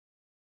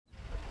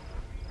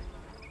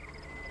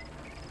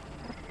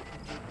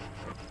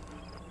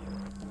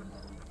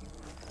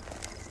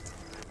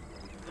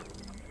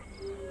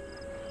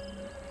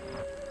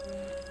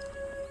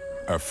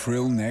A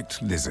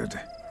frill-necked lizard.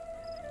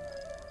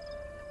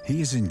 He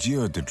has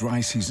endured the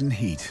dry season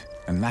heat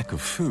and lack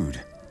of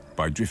food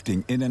by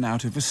drifting in and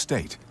out of a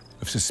state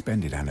of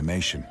suspended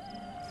animation.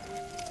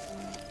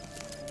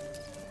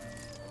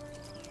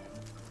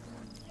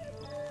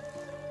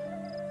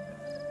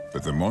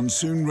 But the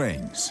monsoon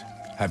rains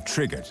have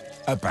triggered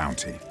a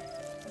bounty.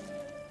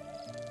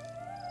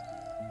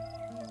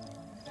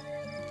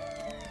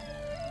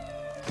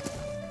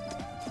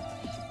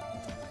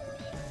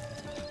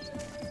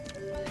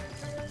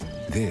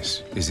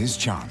 This is his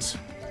chance.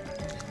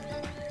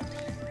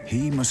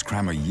 He must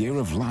cram a year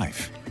of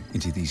life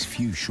into these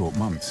few short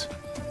months.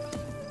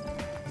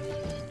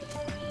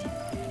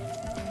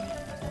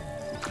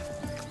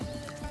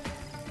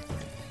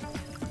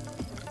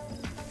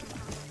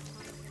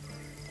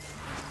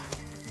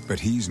 But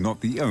he's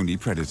not the only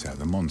predator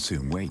the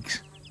monsoon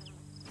wakes.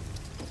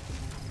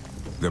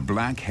 The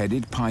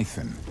black-headed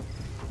python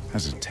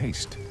has a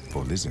taste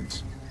for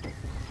lizards.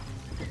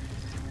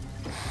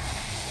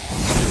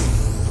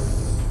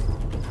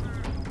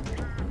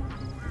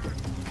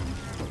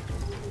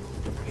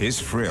 His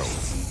frill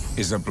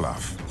is a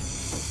bluff,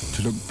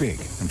 to look big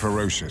and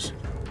ferocious.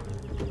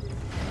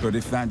 But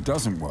if that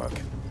doesn't work,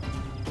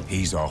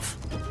 he's off.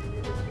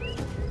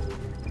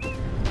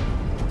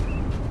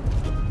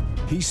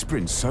 He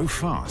sprints so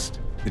fast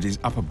that his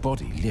upper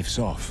body lifts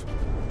off.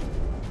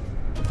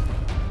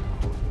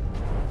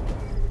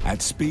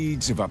 At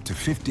speeds of up to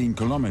 15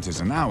 kilometers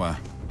an hour,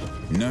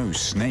 no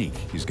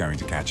snake is going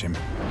to catch him.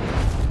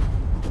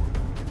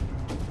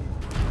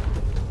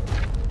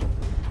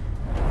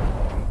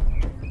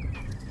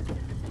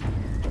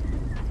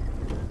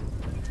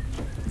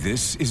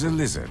 This is a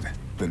lizard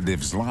that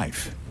lives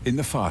life in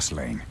the fast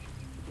lane.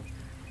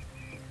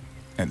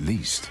 At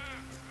least,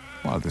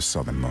 while the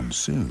southern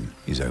monsoon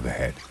is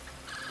overhead.